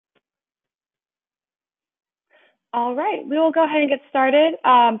All right, we will go ahead and get started.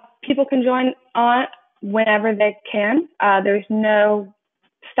 People can join on whenever they can. There's no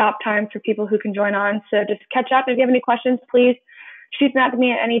stop time for people who can join on. So just catch up. If you have any questions, please shoot them out to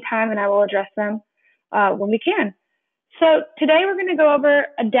me at any time and I will address them when we can. So today we're going to go over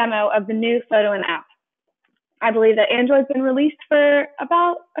a demo of the new FotoIN app. I believe that Android's been released for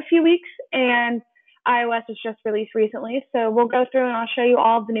about a few weeks and iOS was just released recently. So we'll go through and I'll show you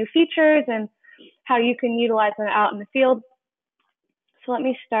all of the new features and how you can utilize them out in the field. So let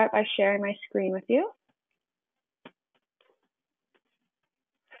me start by sharing my screen with you.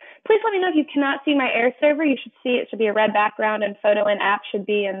 Please let me know if you cannot see my air server. You should see it should be a red background and FotoIN app should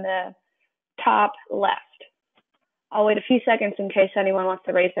be in the top left. I'll wait a few seconds in case anyone wants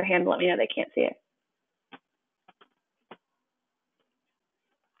to raise their hand and let me know they can't see it.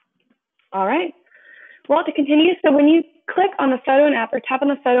 All right. Well, to continue, so when you click on the FotoIN app or tap on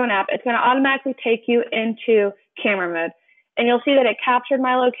the FotoIN app, it's going to automatically take you into camera mode. And you'll see that it captured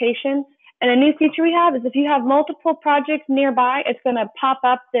my location. And a new feature we have is if you have multiple projects nearby, it's going to pop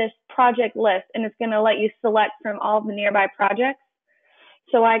up this project list and it's going to let you select from all of the nearby projects.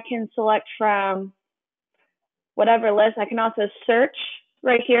 So I can select from whatever list. I can also search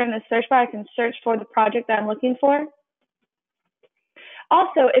right here in the search bar. I can search for the project that I'm looking for.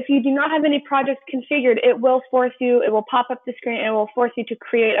 Also, if you do not have any projects configured, it will pop up the screen and it will force you to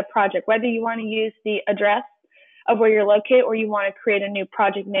create a project, whether you want to use the address of where you're located or you want to create a new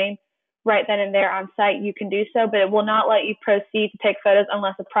project name right then and there on site, you can do so, but it will not let you proceed to take photos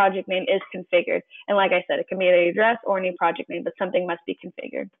unless a project name is configured. And like I said, it can be the address or a new project name, but something must be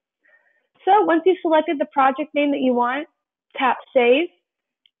configured. So once you've selected the project name that you want, tap Save.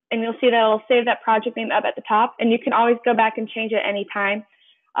 And you'll see that it'll save that project name up at the top. And you can always go back and change it at any time.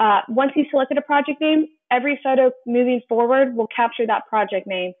 Once you've selected a project name, every photo moving forward will capture that project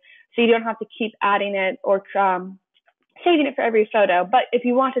name. So you don't have to keep adding it or saving it for every photo. But if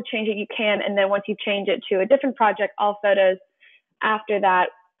you want to change it, you can. And then once you change it to a different project, all photos after that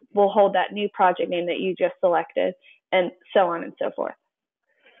will hold that new project name that you just selected, and so on and so forth.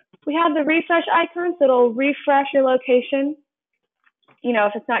 We have the refresh icon, so it'll refresh your location. You know,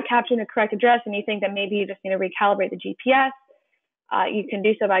 if it's not capturing the correct address and you think that maybe you just need to recalibrate the GPS, you can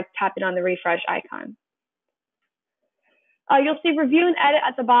do so by tapping on the refresh icon. You'll see review and edit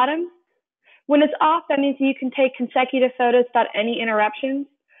at the bottom. When it's off, that means you can take consecutive photos without any interruptions.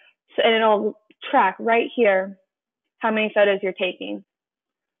 So, and it'll track right here how many photos you're taking.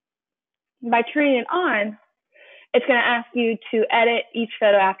 By turning it on, it's going to ask you to edit each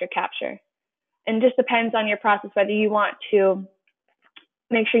photo after capture. And it just depends on your process whether you want to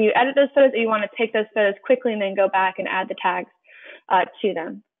make sure you edit those photos or you want to take those photos quickly and then go back and add the tags to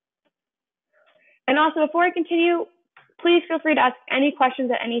them. And also, before I continue, please feel free to ask any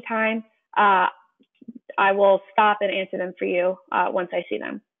questions at any time. I will stop and answer them for you once I see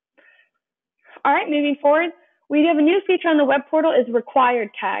them. All right, moving forward, we have a new feature on the web portal is required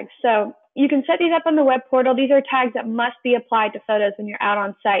tags. So you can set these up on the web portal. These are tags that must be applied to photos when you're out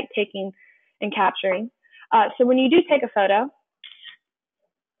on site taking and capturing. So when you do take a photo,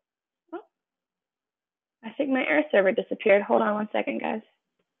 I think my air server disappeared. Hold on one second, guys.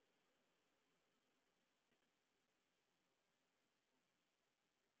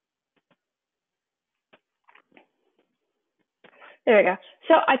 There we go.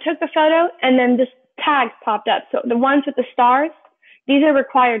 So I took the photo and then this tags popped up. So the ones with the stars, these are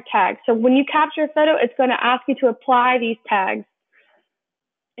required tags. So when you capture a photo, it's going to ask you to apply these tags.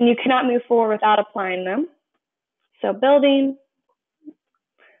 And you cannot move forward without applying them. So building,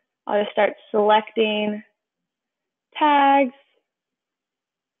 I'll just start selecting tags.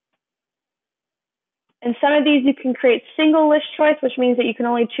 And some of these you can create single list choice, which means that you can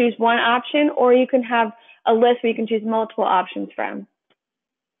only choose one option, or you can have a list where you can choose multiple options from.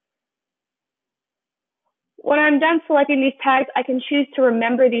 When I'm done selecting these tags, I can choose to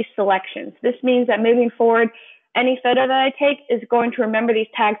remember these selections. This means that moving forward, any photo that I take is going to remember these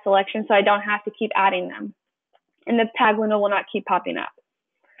tag selections so I don't have to keep adding them. And the tag window will not keep popping up.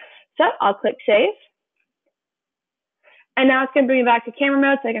 So I'll click Save. And now it's going to bring me back to camera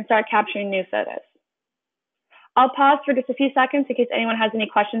mode so I can start capturing new photos. I'll pause for just a few seconds in case anyone has any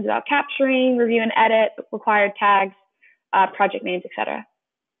questions about capturing, review and edit, required tags, project names, etc.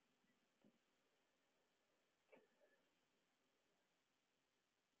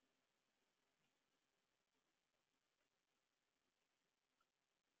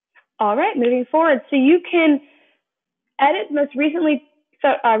 All right, moving forward. So you can edit most recently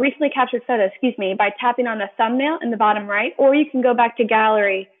captured photos, by tapping on the thumbnail in the bottom right, or you can go back to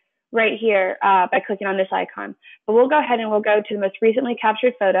gallery right here by clicking on this icon. But we'll go ahead and we'll go to the most recently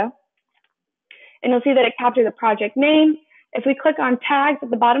captured photo. and you'll see that it captures the project name. If we click on tags at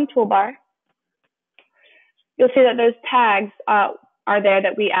the bottom toolbar, you'll see that those tags are there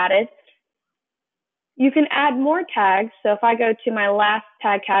that we added. You can add more tags. So if I go to my last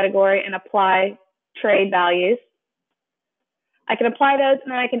tag category and apply trade values, I can apply those,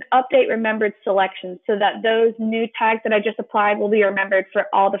 and then I can update remembered selections so that those new tags that I just applied will be remembered for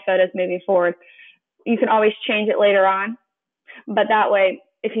all the photos moving forward. You can always change it later on, but that way,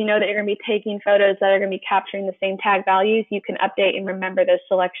 if you know that you're going to be taking photos that are going to be capturing the same tag values, you can update and remember those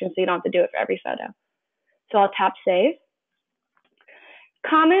selections so you don't have to do it for every photo. So I'll tap Save.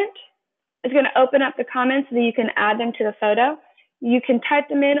 Comment is going to open up the comments so that you can add them to the photo. You can type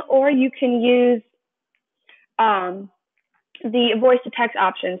them in, or you can use the voice to text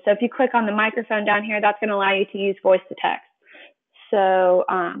option. So if you click on the microphone down here, that's going to allow you to use voice to text. So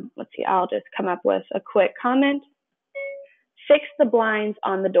let's see, I'll just come up with a quick comment. Fix the blinds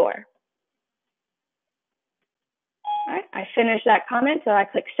on the door. All right, I finished that comment, so I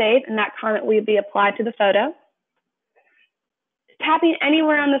click Save, and that comment will be applied to the photo. Tapping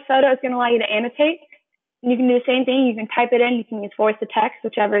anywhere on the photo is going to allow you to annotate. You can do the same thing. You can type it in. You can use voice to text,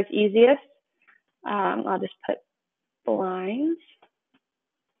 whichever is easiest. I'll just put blinds.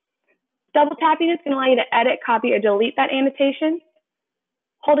 Double tapping is going to allow you to edit, copy, or delete that annotation.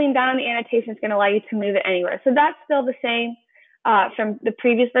 Holding down on the annotation is going to allow you to move it anywhere. So that's still the same from the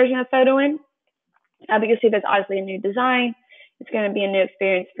previous version of FotoIN. But you'll see there's obviously a new design. It's going to be a new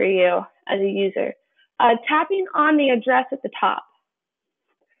experience for you as a user. Tapping on the address at the top.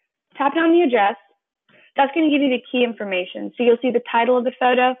 Tapping on the address, that's going to give you the key information. So you'll see the title of the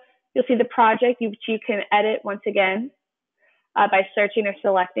photo. You'll see the project, which you can edit once again by searching or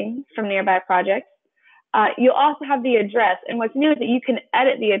selecting from nearby projects. You'll also have the address. And what's new is that you can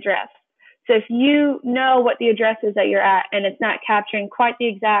edit the address. So if you know what the address is that you're at and it's not capturing quite the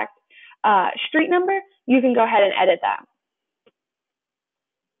exact street number, you can go ahead and edit that.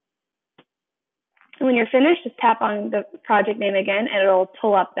 And when you're finished, just tap on the project name again, and it'll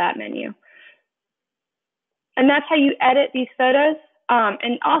pull up that menu. And that's how you edit these photos.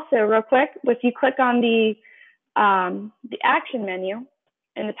 And also, real quick, if you click on the action menu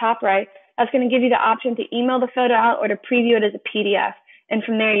in the top right, that's going to give you the option to email the photo out or to preview it as a PDF. And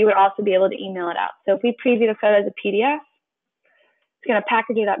from there, you would also be able to email it out. So if we preview the photo as a PDF, it's going to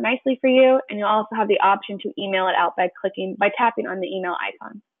package it up nicely for you, and you'll also have the option to email it out by tapping on the email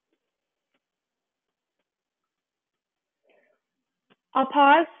icon. I'll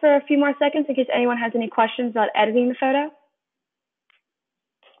pause for a few more seconds in case anyone has any questions about editing the photo.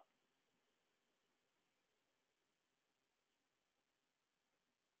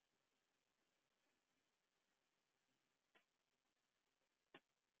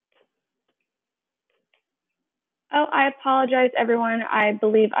 Oh, I apologize, everyone. I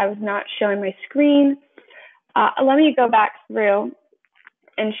believe I was not showing my screen. Let me go back through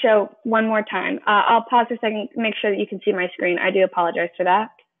and show one more time. I'll pause for a second to make sure that you can see my screen. I do apologize for that.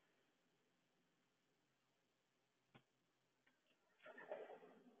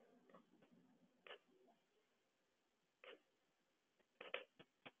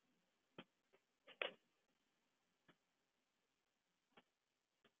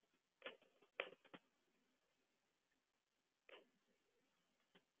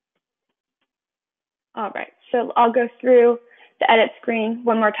 All right, so I'll go through the edit screen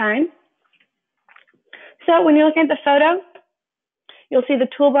one more time. So when you're looking at the photo, you'll see the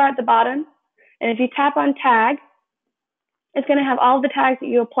toolbar at the bottom. And if you tap on tag, it's going to have all the tags that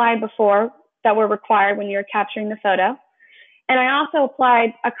you applied before that were required when you were capturing the photo. And I also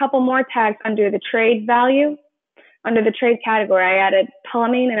applied a couple more tags under the trade value. Under the trade category, I added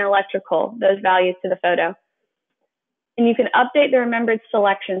plumbing and electrical, those values to the photo. And you can update the remembered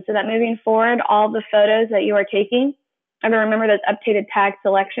selection so that moving forward, all the photos that you are taking are going to remember those updated tag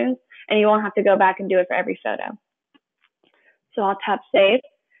selections, and you won't have to go back and do it for every photo. So I'll tap Save.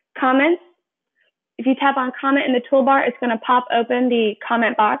 Comments. If you tap on comment in the toolbar, it's going to pop open the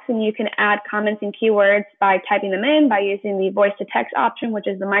comment box, and you can add comments and keywords by typing them in by using the voice to text option, which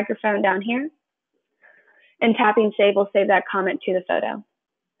is the microphone down here. And tapping Save will save that comment to the photo.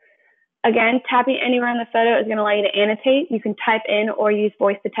 Again, tapping anywhere on the photo is going to allow you to annotate. You can type in or use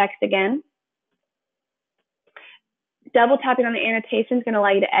voice to text again. Double tapping on the annotation is going to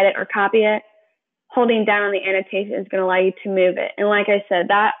allow you to edit or copy it. Holding down on the annotation is going to allow you to move it. And like I said,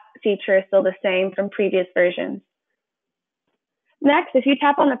 that feature is still the same from previous versions. Next, if you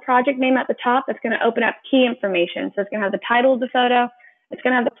tap on the project name at the top, it's going to open up key information. So it's going to have the title of the photo. It's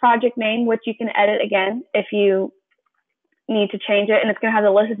going to have the project name, which you can edit again if you need to change it, and it's going to have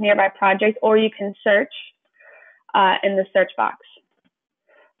the list of nearby projects, or you can search in the search box.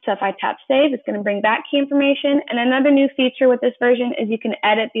 So if I tap save, it's going to bring back key information. And another new feature with this version is you can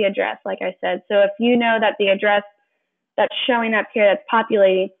edit the address, like I said. So if you know that the address that's showing up here that's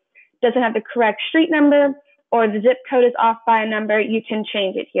populating doesn't have the correct street number or the zip code is off by a number, you can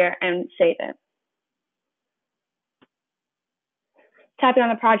change it here and save it. Tapping on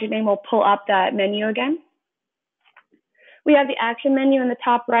the project name will pull up that menu again. We have the action menu in the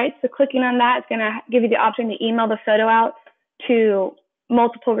top right. So clicking on that is going to give you the option to email the photo out to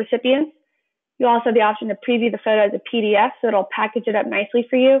multiple recipients. You also have the option to preview the photo as a PDF, so it'll package it up nicely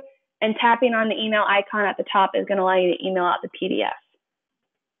for you. And tapping on the email icon at the top is going to allow you to email out the PDF.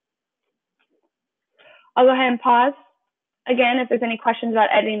 I'll go ahead and pause. Again, if there's any questions about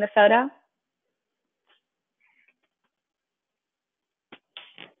editing the photo.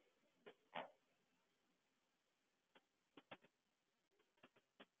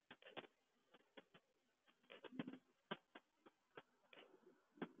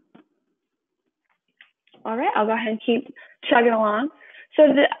 All right, I'll go ahead and keep chugging along. So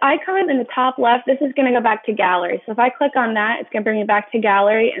the icon in the top left, this is going to go back to gallery. So if I click on that, it's going to bring me back to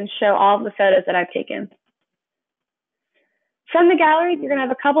gallery and show all of the photos that I've taken. From the gallery, you're going to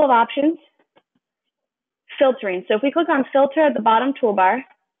have a couple of options. Filtering. So if we click on filter at the bottom toolbar,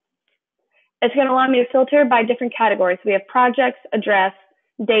 it's going to allow me to filter by different categories. So we have projects, address,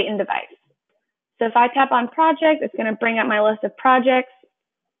 date, and device. So if I tap on project, it's going to bring up my list of projects.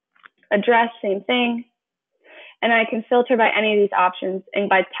 Address, same thing. And I can filter by any of these options and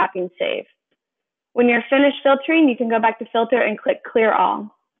by tapping save. When you're finished filtering, you can go back to filter and click clear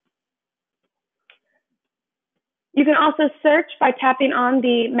all. You can also search by tapping on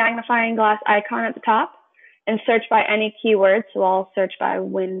the magnifying glass icon at the top and search by any keyword. So I'll search by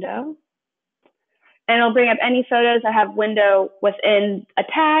window. And it'll bring up any photos that have window within a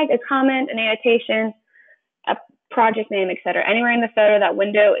tag, a comment, an annotation, a project name, etc. Anywhere in the photo that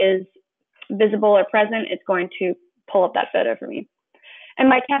window is visible or present, it's going to pull up that photo for me. And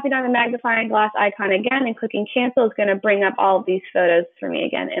by tapping on the magnifying glass icon again and clicking cancel, it's going to bring up all of these photos for me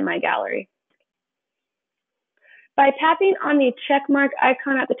again in my gallery. By tapping on the check mark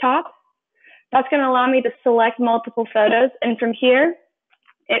icon at the top, that's going to allow me to select multiple photos. And from here,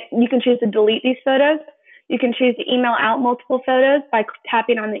 you can choose to delete these photos. You can choose to email out multiple photos by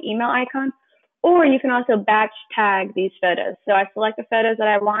tapping on the email icon, or you can also batch tag these photos. So I select the photos that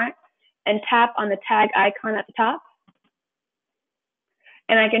I want and tap on the tag icon at the top.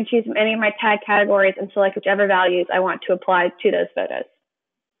 And I can choose from any of my tag categories and select whichever values I want to apply to those photos.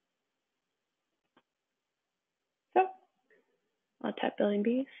 So I'll tap Building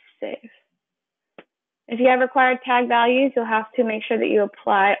B, save. If you have required tag values, you'll have to make sure that you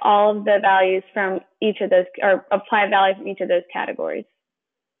apply all of the values from each of those, or apply a value from each of those categories.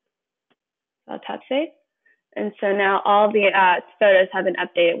 I'll tap save. And so now all the photos have been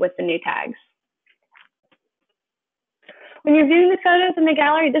updated with the new tags. When you're viewing the photos in the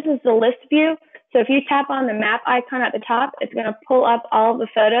gallery, this is the list view. So if you tap on the map icon at the top, it's going to pull up all of the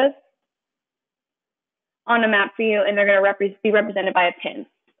photos on a map for you, and they're going to be represented by a pin.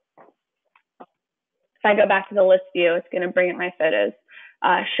 If I go back to the list view, it's going to bring up my photos,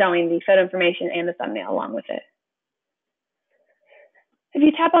 showing the photo information and the thumbnail along with it. If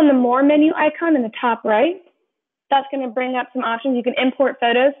you tap on the More menu icon in the top right, that's going to bring up some options. You can import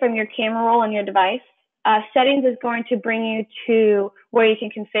photos from your camera roll on your device. Settings is going to bring you to where you can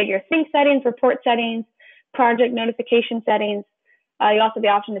configure sync settings, report settings, project notification settings. You also have the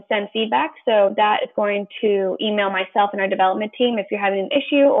option to send feedback. So that is going to email myself and our development team if you're having an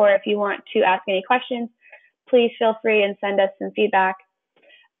issue, or if you want to ask any questions, please feel free and send us some feedback.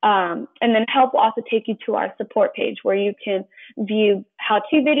 And then help will also take you to our support page where you can view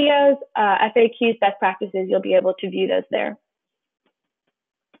how-to videos, FAQs, best practices. You'll be able to view those there.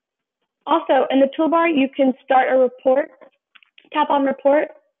 Also, in the toolbar, you can start a report. Tap on report.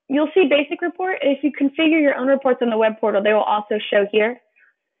 You'll see basic report. If you configure your own reports on the web portal, they will also show here.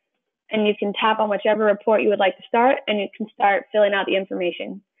 And you can tap on whichever report you would like to start, and you can start filling out the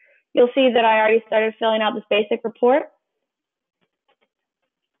information. You'll see that I already started filling out this basic report.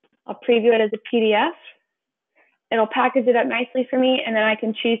 I'll preview it as a PDF. It'll package it up nicely for me, and then I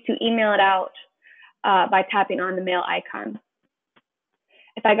can choose to email it out by tapping on the mail icon.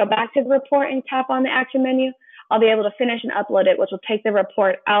 If I go back to the report and tap on the action menu, I'll be able to finish and upload it, which will take the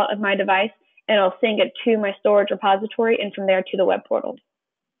report out of my device, and it'll sync it to my storage repository and from there to the web portal.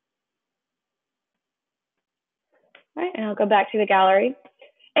 All right, and I'll go back to the gallery.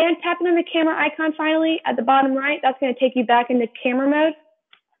 And tapping on the camera icon finally at the bottom right, that's going to take you back into camera mode.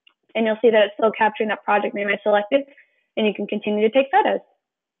 And you'll see that it's still capturing that project name I selected, and you can continue to take photos.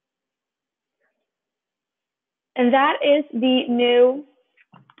 And that is the new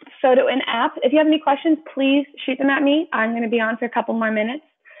FotoIN app. If you have any questions, please shoot them at me. I'm going to be on for a couple more minutes.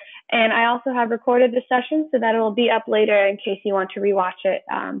 And I also have recorded the session so that it will be up later in case you want to rewatch it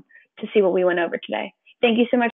to see what we went over today. Thank you so much.